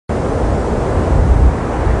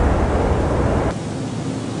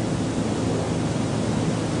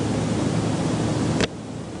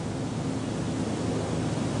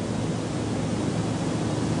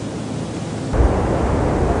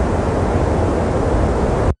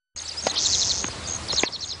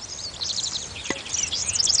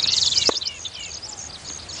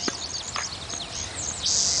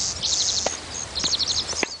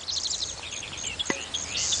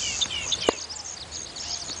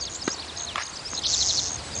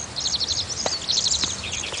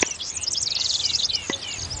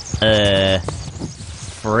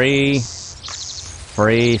Free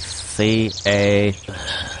CA.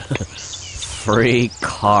 Free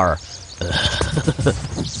car.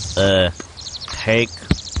 Take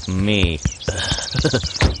me.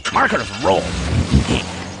 Markers roll.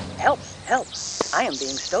 Help, help, I am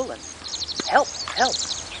being stolen. Help, help,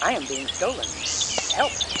 I am being stolen.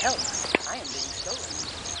 Help, help, I am being stolen.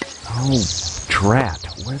 Oh, drat.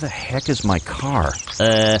 Where the heck is my car?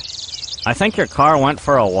 I think your car went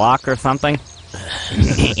for a walk or something.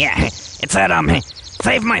 Yeah, it said,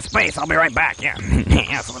 save my space, I'll be right back, yeah.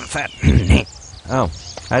 That's what it said. Oh,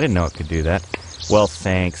 I didn't know it could do that. Well,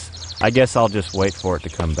 thanks. I guess I'll just wait for it to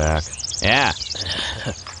come back. Yeah.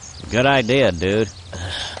 Good idea, dude.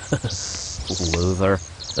 Loser.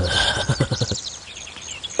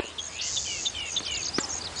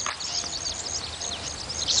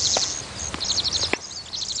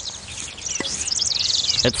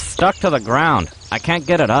 It's stuck to the ground. I can't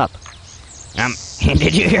get it up.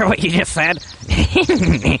 Did you hear what you just said?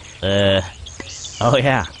 Oh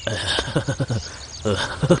yeah.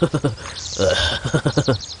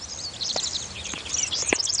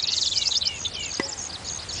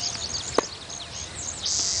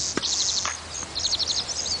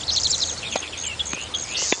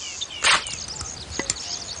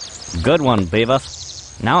 Good one,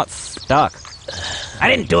 Beavis. Now it's stuck. I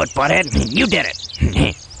didn't do it, Butthead. You did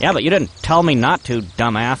it. Yeah, but you didn't tell me not to,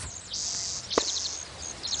 dumbass.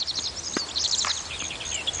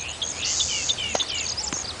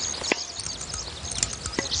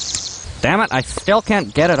 Damn it, I still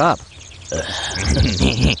can't get it up.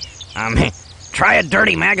 Try a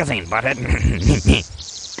dirty magazine, Butthead.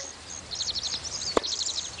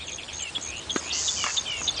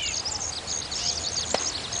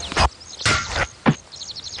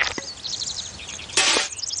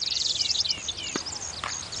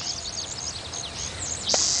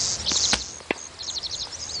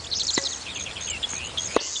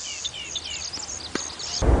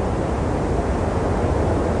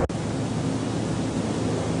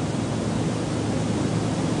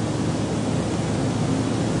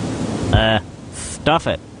 Stuff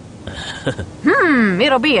it.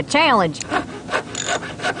 It'll be a challenge.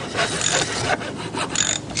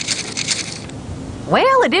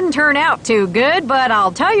 Well, it didn't turn out too good, but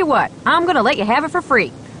I'll tell you what, I'm gonna let you have it for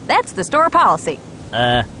free. That's the store policy.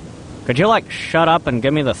 Could you, shut up and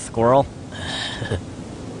give me the squirrel?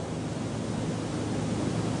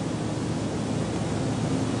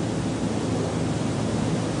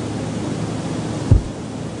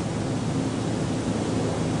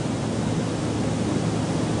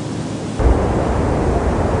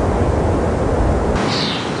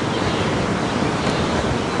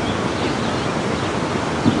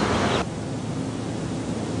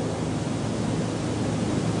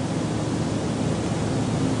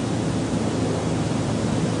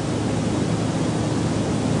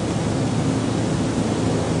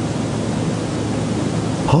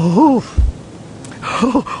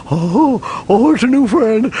 Oh, it's a new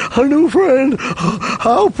friend,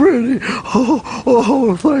 how pretty.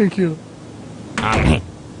 Oh, thank you.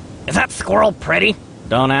 Is that squirrel pretty?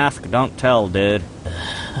 Don't ask, don't tell, dude.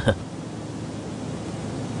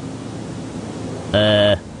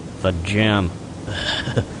 The gym.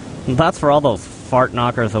 That's for all those fart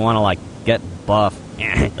knockers that want to, get buff.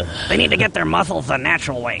 They need to get their muscles the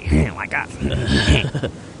natural way, like us.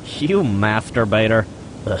 You masturbator.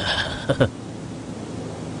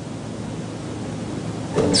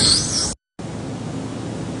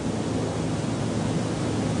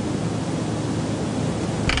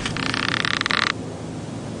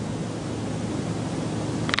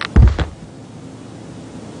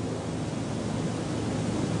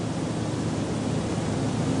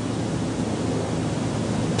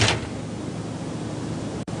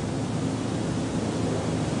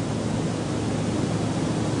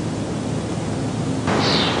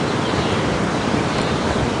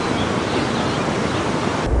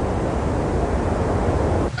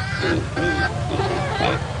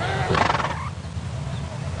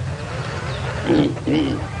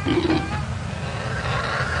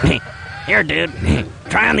 Here, dude.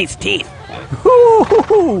 Try on these teeth.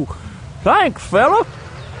 Ooh, thanks, fella.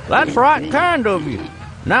 That's right kind of you.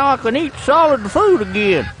 Now I can eat solid food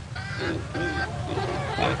again.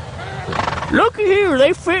 Looky here,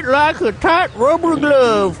 they fit like a tight rubber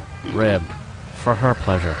glove. Rib, for her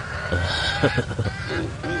pleasure.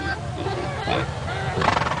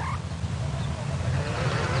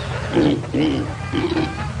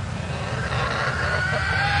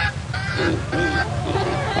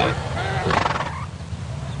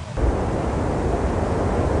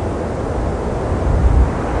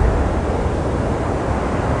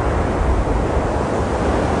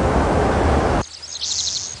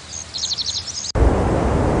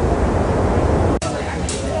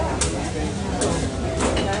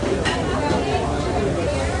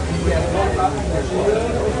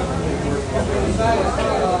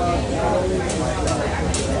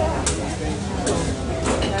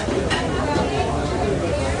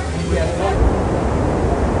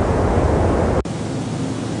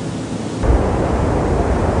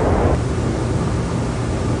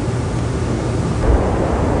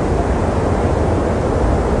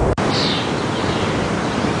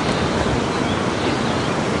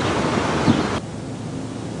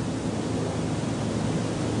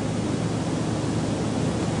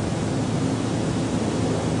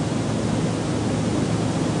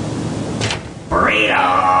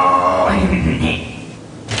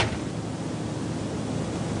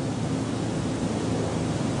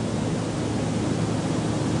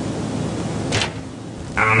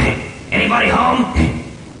 alone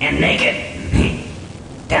and naked.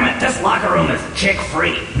 Damn it, this locker room is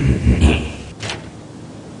chick-free.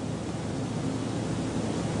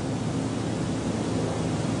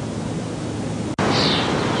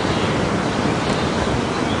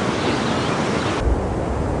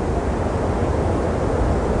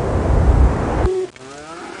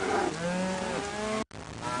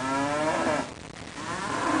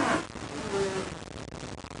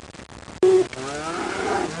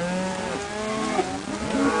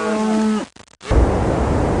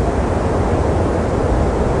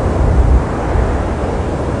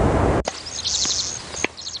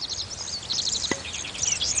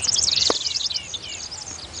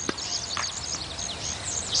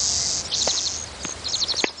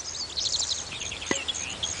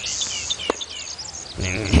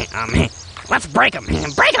 Let's break him!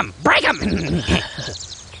 Break him! Break him!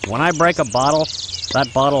 When I break a bottle, that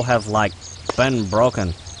bottle has, like, been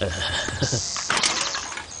broken.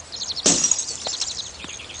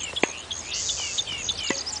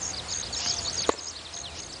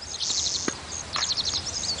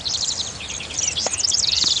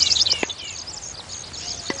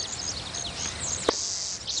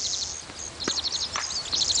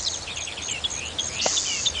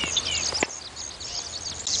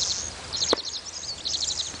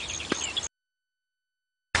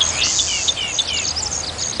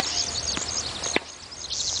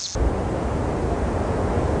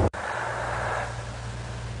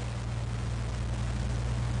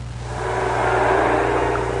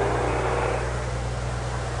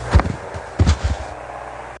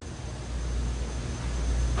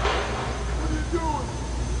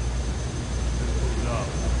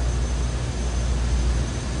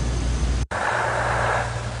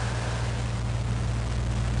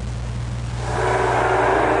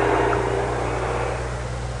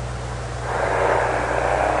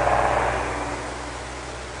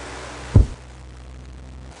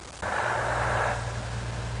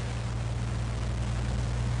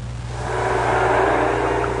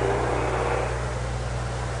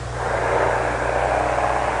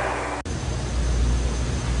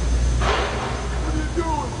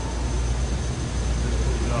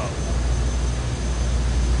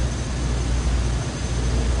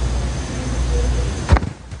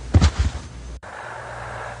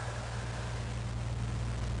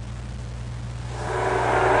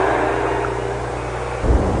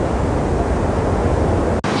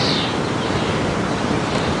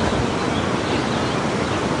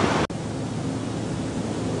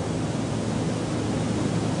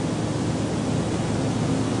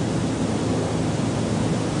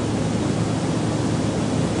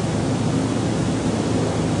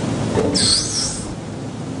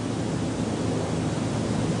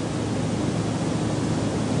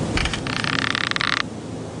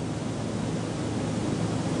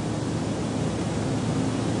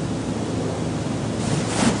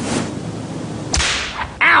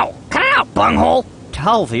 Bunghole!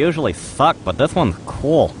 Towels usually suck, but this one's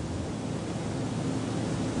cool.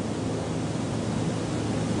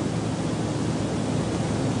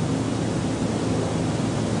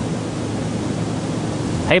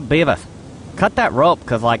 Hey, Beavis, cut that rope,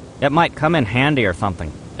 'cause, like, it might come in handy or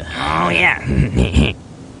something. Oh, yeah.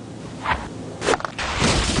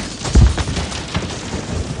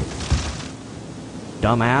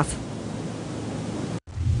 Dumbass.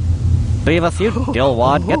 Beavis, you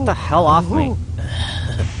dillwad, get the hell off me.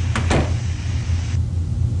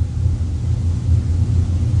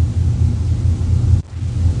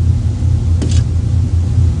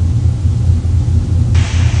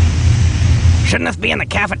 Shouldn't this be in the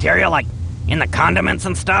cafeteria, like, in the condiments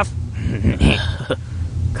and stuff?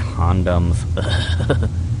 Condoms.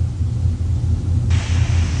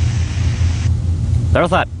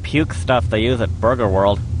 There's that puke stuff they use at Burger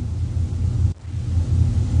World.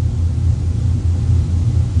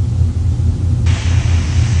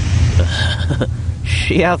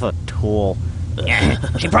 She has a tool.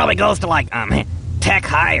 She probably goes to, like, Tech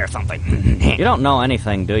High or something. You don't know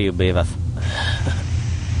anything, do you, Beavis?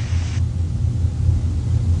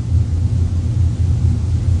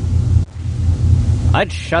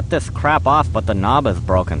 I'd shut this crap off, but the knob is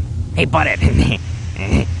broken. Hey, Butthead.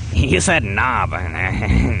 You said knob.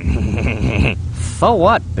 So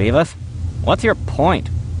what, Beavis? What's your point?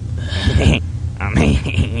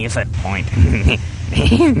 You said point.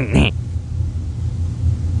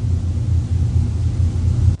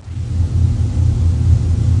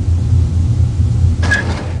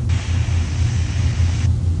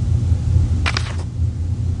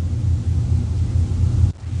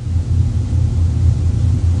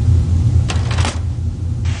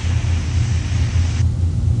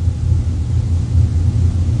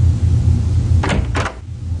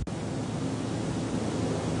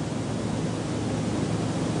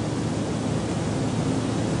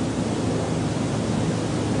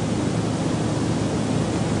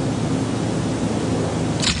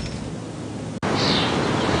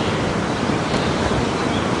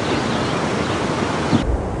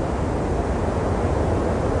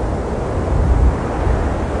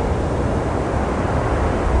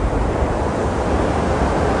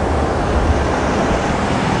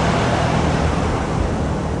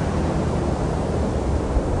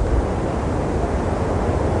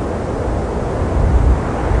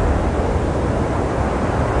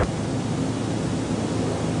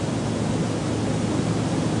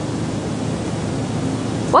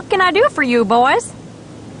 What can I do for you, boys?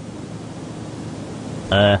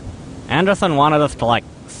 Anderson wanted us to, like,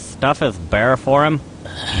 stuff his bear for him.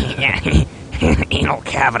 Yeah, anal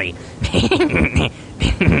cavity.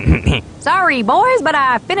 Sorry, boys, but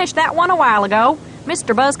I finished that one a while ago.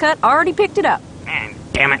 Mr. Buzzcut already picked it up.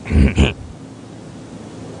 Damn it.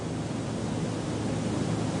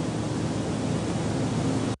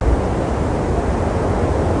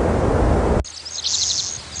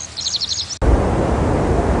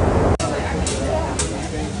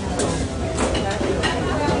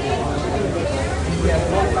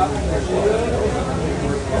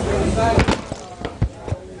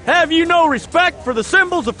 Have you no respect for the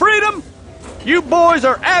symbols of freedom? You boys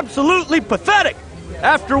are absolutely pathetic.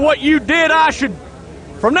 After what you did, I should...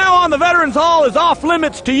 From now on, the Veterans Hall is off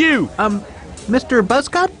limits to you. Mr.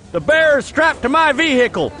 Buzzcut? The bear is strapped to my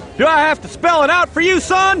vehicle. Do I have to spell it out for you,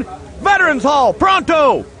 son? Veterans Hall,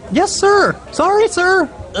 pronto! Yes, sir. Sorry, sir.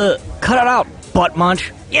 Cut it out, butt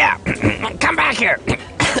munch. Yeah, come back here.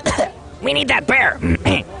 We need that bear.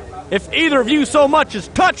 If either of you so much as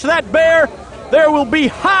touch that bear, there will be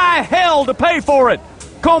high hell to pay for it.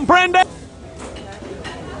 Comprende?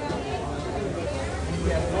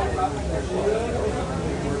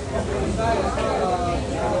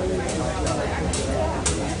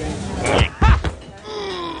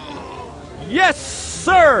 Yes,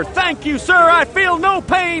 sir. Thank you, sir. I feel no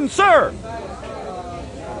pain, sir.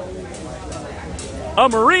 A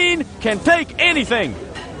Marine can take anything.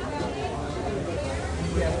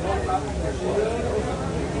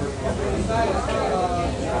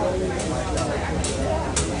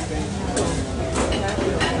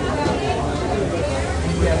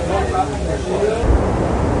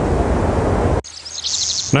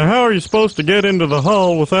 Now, how are you supposed to get into the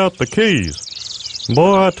hall without the keys?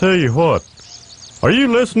 Boy, I tell you what. Are you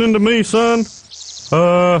listening to me, son?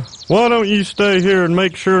 Why don't you stay here and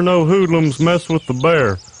make sure no hoodlums mess with the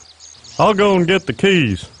bear? I'll go and get the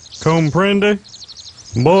keys. Comprende?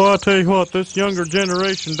 Boy, I tell you what, this younger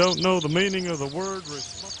generation don't know the meaning of the word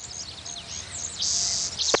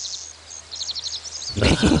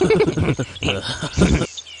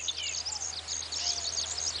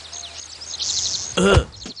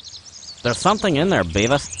There's something in there,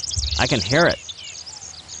 Beavis. I can hear it.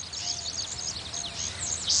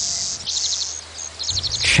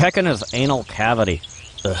 Checking his anal cavity.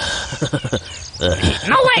 No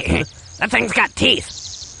way! That thing's got teeth.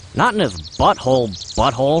 Not in his butthole.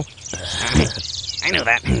 I knew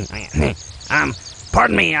that.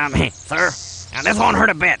 Pardon me, sir. This won't hurt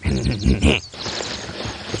a bit.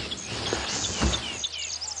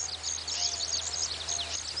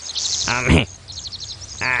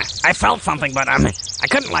 I felt something, but, I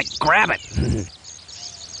couldn't, like, grab it.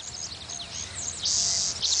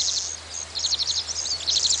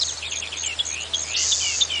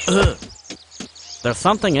 There's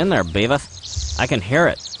something in there, Beavis. I can hear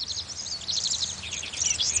it.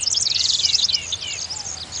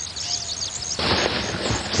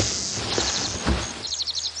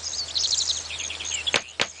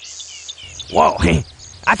 Whoa,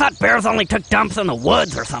 I thought bears only took dumps in the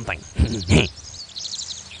woods or something.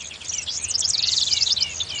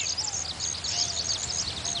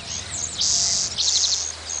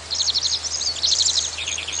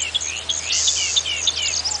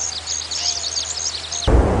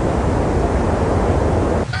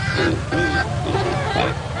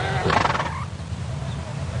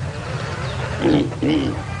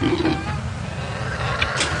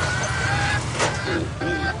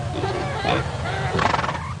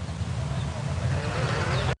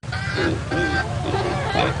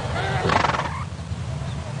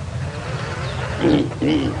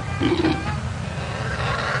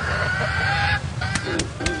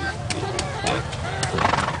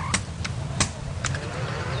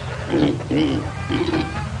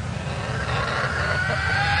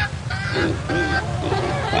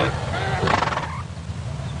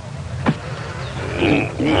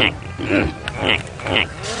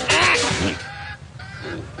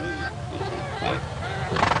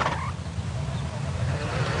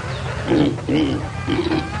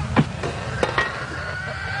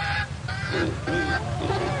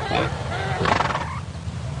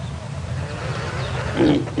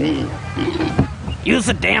 Use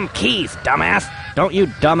the damn keys, dumbass. Don't you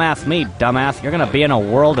dumbass me, dumbass. You're gonna be in a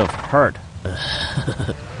world of hurt.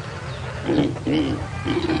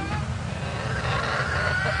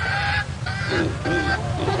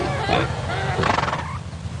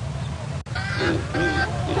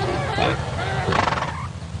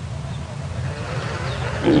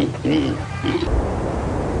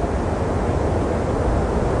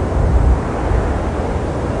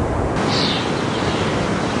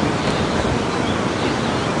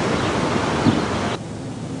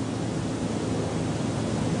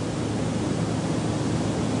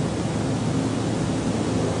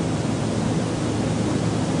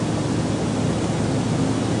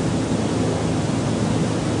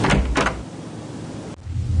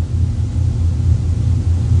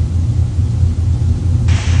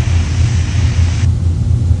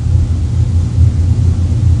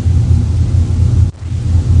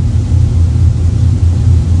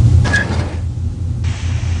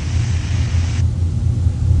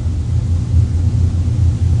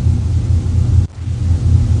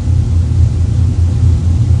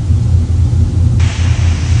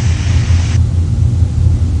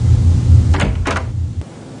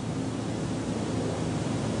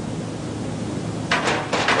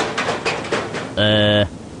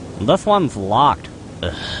 This one's locked.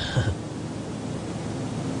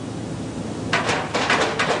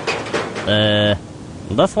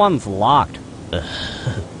 This one's locked.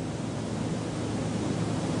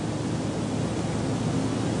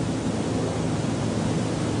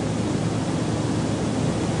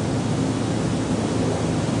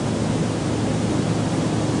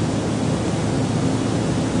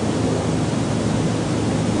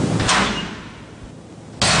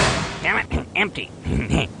 Damn it, empty.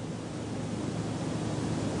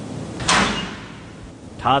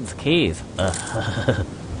 Todd's keys.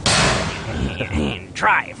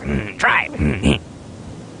 Drive.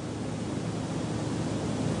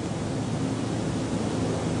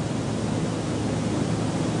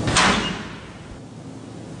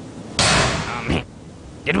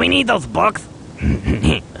 Did we need those books?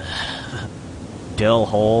 Dill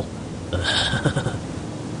hole.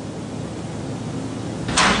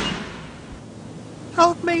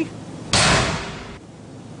 Help me.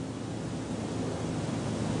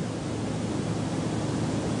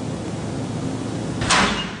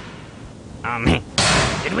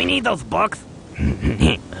 Did we need those books?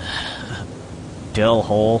 Dill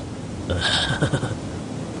hole.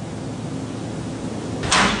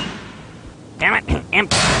 Damn it,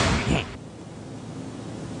 empty.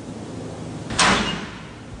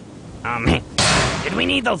 Did we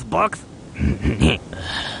need those books?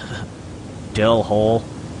 Dill hole.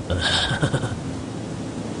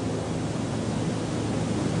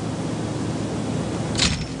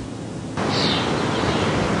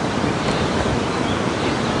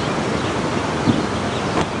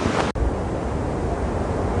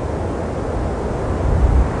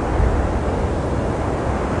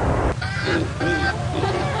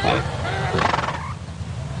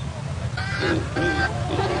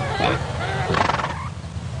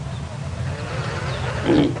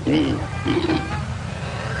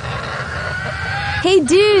 Hey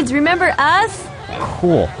dudes, remember us?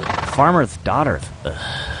 Cool. Farmer's daughters.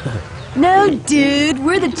 No, dude,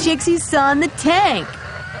 we're the chicks you saw in the tank.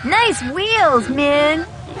 Nice wheels, man.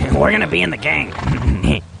 We're gonna be in the gang.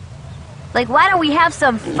 Like, why don't we have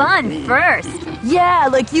some fun first? Yeah,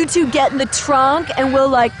 like you two get in the trunk and we'll,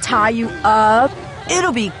 like, tie you up.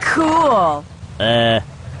 It'll be cool.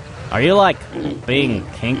 Are you, like, being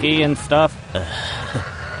kinky and stuff?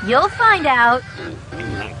 You'll find out.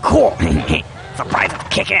 Cool. Surprise it's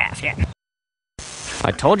kick ass, yeah.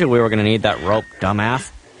 I told you we were gonna need that rope, dumbass.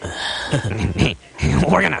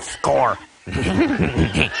 We're gonna score.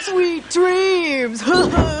 Sweet dreams.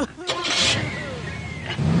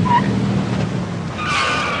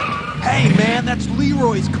 Hey, man, that's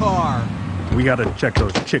Leroy's car. We gotta check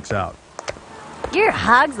those chicks out. Your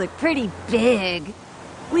hogs look pretty big.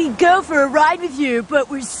 We'd go for a ride with you, but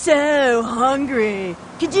we're so hungry.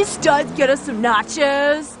 Could you studs get us some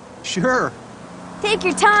nachos? Sure. Take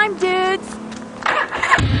your time, dudes.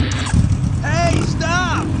 Hey,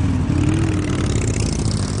 stop!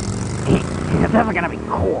 It's never gonna be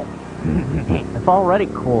cool. It's already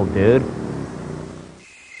cool, dude.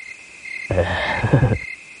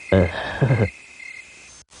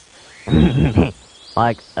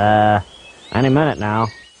 Like, any minute now.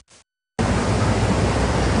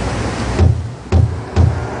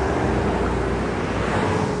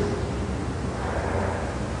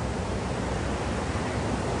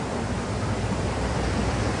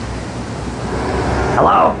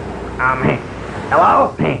 Hello?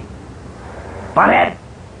 Hello? Butthead?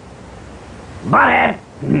 Butthead?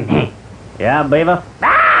 Yeah, Beavis?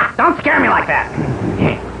 Ah! Don't scare me like that!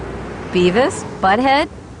 Beavis? Butthead?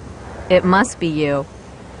 It must be you.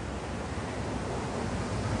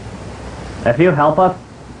 If you help us,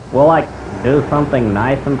 we'll, like, do something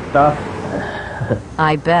nice and stuff.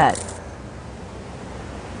 I bet.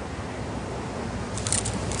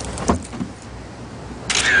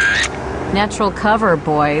 Natural cover,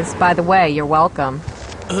 boys. By the way, you're welcome.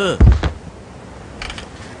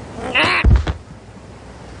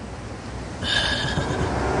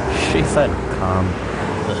 She said come.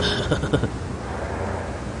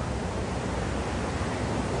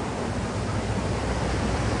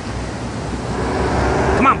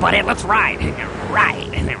 Come on, Butthead, let's ride.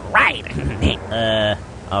 Ride.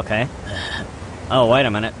 Okay. Oh, wait a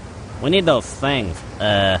minute. We need those things.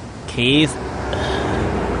 Keys?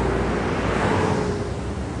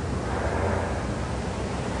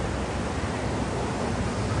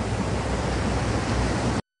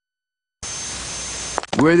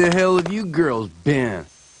 Where the hell have you girls been?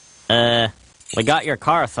 We got your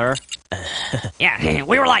car, sir. Yeah,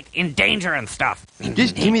 we were like in danger and stuff.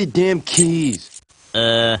 Just give me the damn keys.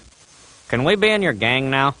 Can we be in your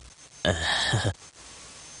gang now?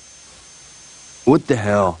 What the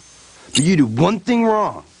hell? But you do one thing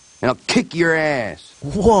wrong, and I'll kick your ass.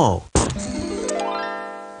 Whoa.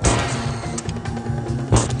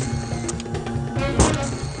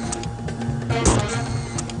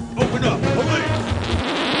 Open up,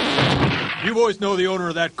 police! You boys know the owner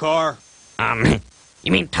of that car?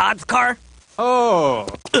 You mean Todd's car? Oh.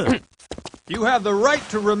 You have the right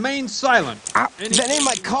to remain silent. That ain't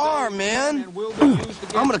my car, man.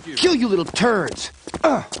 I'm gonna kill you little turds.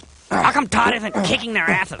 How come Todd isn't kicking their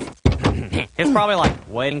asses? He's probably like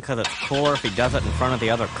waiting because it's cooler if he does it in front of the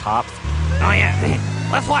other cops. Oh yeah,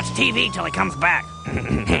 let's watch TV till he comes back.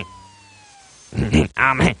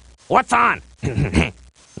 What's on?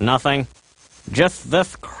 Nothing. Just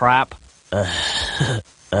this crap.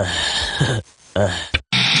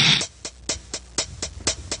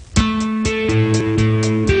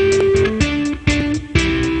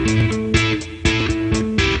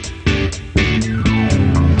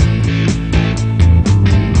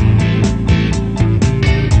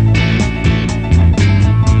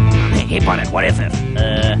 Hey, Butthead, what is this?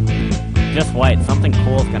 Just wait. Something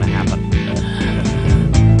cool's gonna happen.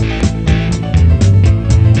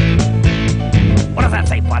 What does that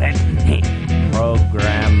say, Butthead?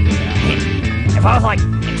 Program. If I was, like,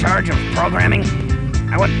 in charge of programming,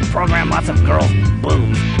 I would program lots of girls'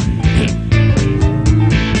 boobs. Hey,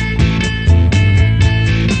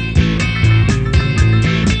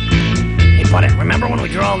 Butthead, remember when we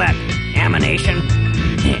drew all that animation?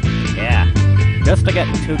 Yeah. Just to get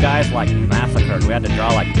two guys like massacred, we had to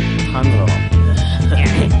draw like tons of them.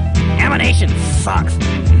 Animation sucks.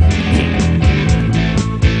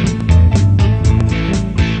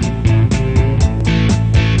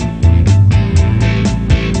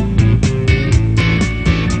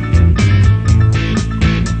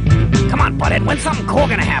 Come on, Butthead, when's something cool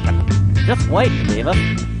gonna happen? Just wait, Beavis.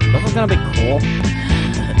 This is gonna be cool.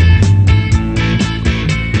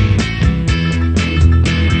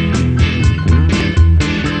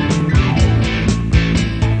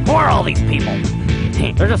 Who are all these people?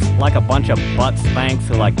 They're just like a bunch of butt spanks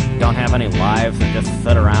who like don't have any lives and just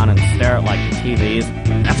sit around and stare at like TVs.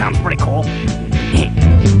 That sounds pretty cool.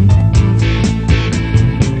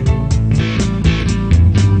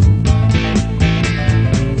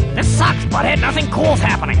 This sucks, Butthead. Nothing cool's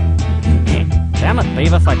happening. Damn it,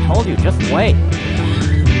 Beavis, I told you, just wait.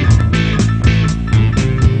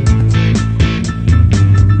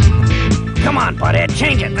 Come on, Butthead,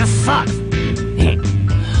 change it. This sucks.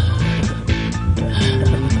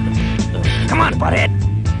 Come on, Butthead.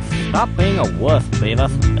 Stop being a wuss,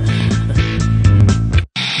 Beavis.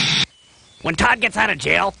 When Todd gets out of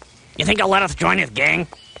jail, you think he'll let us join his gang?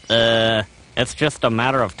 It's just a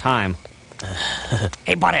matter of time.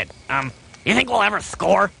 Hey, Butthead, you think we'll ever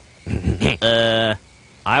score? I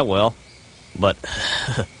will. But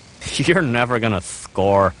you're never gonna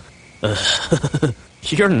score.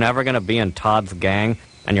 You're never gonna be in Todd's gang,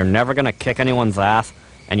 and you're never gonna kick anyone's ass,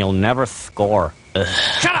 and you'll never score.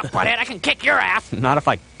 Shut up, Butthead, I can kick your ass. Not if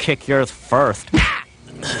I kick yours first. Hey,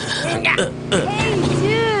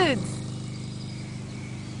 dudes!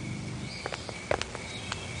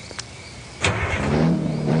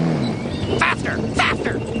 Faster,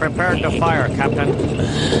 faster! Prepare to fire, Captain.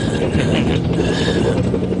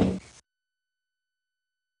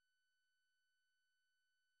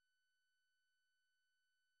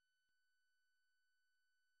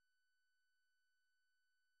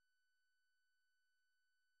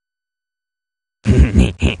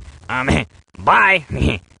 Bye.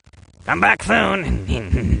 Come back soon.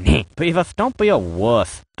 Beavis, don't be a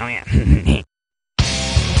wuss. Oh, yeah.